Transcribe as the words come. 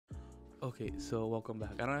Okay, so welcome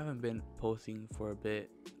back. I haven't been posting for a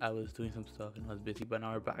bit. I was doing some stuff and I was busy, but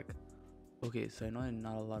now we're back. Okay, so I know that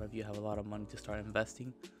not a lot of you have a lot of money to start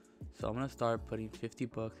investing, so I'm gonna start putting 50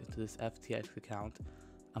 bucks into this FTX account.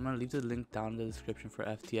 I'm gonna leave the link down in the description for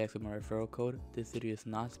FTX with my referral code. This video is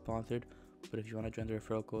not sponsored, but if you want to join the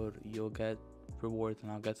referral code, you'll get rewards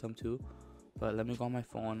and I'll get some too. But let me go on my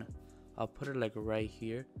phone. I'll put it like right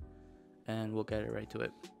here and we'll get it right to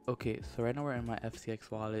it. Okay, so right now we're in my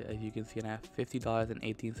FTX wallet. As you can see, and I have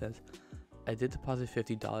 $50.18. I did deposit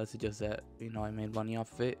 $50. It's just that, I made money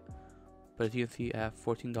off of it. But as you can see, I have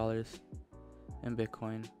 $14 in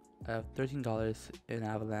Bitcoin. I have $13 in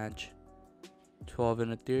Avalanche, 12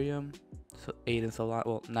 in Ethereum, so 8 in Solana,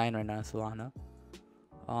 well 9 right now in Solana.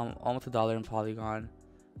 Almost $1 in Polygon.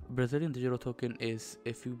 Brazilian digital token is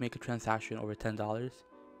if you make a transaction over $10,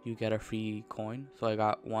 you get a free coin. So I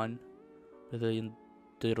got one Brazilian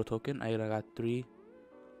digital token. I got 3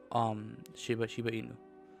 Shiba Inu.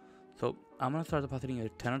 So I'm gonna start depositing either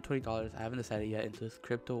 $10 or $20. I haven't decided yet, into this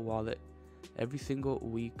crypto wallet every single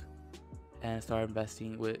week and start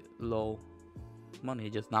investing with low money.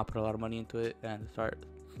 Just not put a lot of money into it and start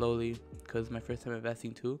slowly, because it's my first time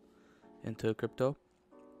investing too into crypto.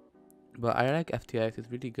 But I like FTX.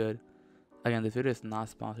 It's really good. Again, this video is not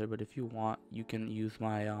sponsored, but if you want, you can use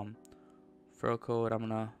my referral code. I'm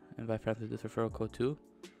gonna invite friends with this referral code too.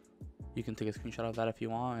 You can take a screenshot of that if you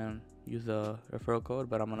want and use the referral code,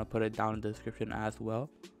 but I'm gonna put it down in the description as well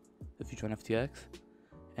if you join FTX.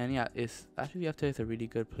 And yeah, it's actually, FTX is a really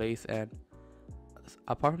good place. And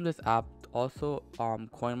apart from this app, also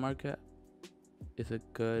CoinMarket is a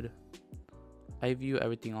good. I view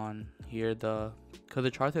everything on here, because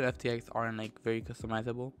the charts at FTX aren't like very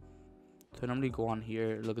customizable. So I normally go on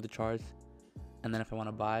here, look at the charts, and then if I want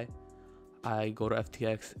to buy, I go to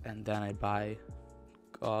FTX and then I buy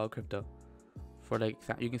crypto. For like,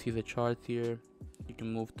 you can see the charts here. You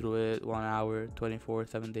can move through it 1 hour, 24,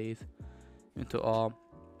 7 days into all.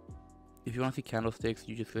 If you want to see candlesticks,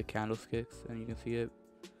 you just click candlesticks and you can see it.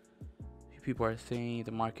 People are saying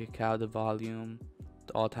the market cap, the volume,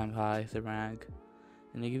 the all-time highs, the rank,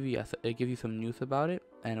 and they give you some news about it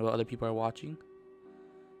and what other people are watching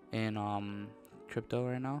in crypto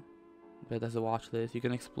right now. But that's a watch list. You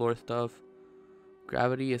can explore stuff.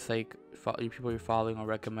 Gravity is like people you're following or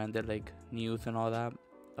recommended, like news and all that,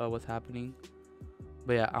 what's happening.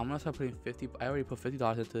 But yeah, I'm gonna start putting I already put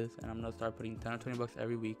 $50 into this, and I'm gonna start putting 10 or 20 bucks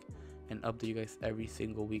every week and update you guys every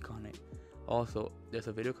single week on it. Also, there's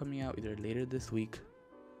a video coming out either later this week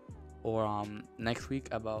or next week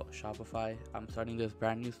about Shopify. I'm starting this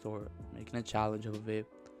brand new store, making a challenge of it,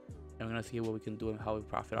 and we're gonna see what we can do and how we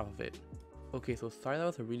profit off of it. Okay, so sorry that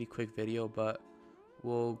was a really quick video, but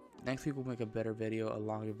next week we'll make a better video, a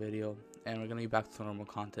longer video, and we're gonna be back to some normal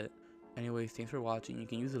content. Anyways, thanks for watching. You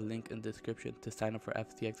can use the link in the description to sign up for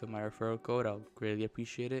FTX with my referral code. I'll greatly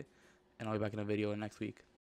appreciate it, and I'll be back in a video next week.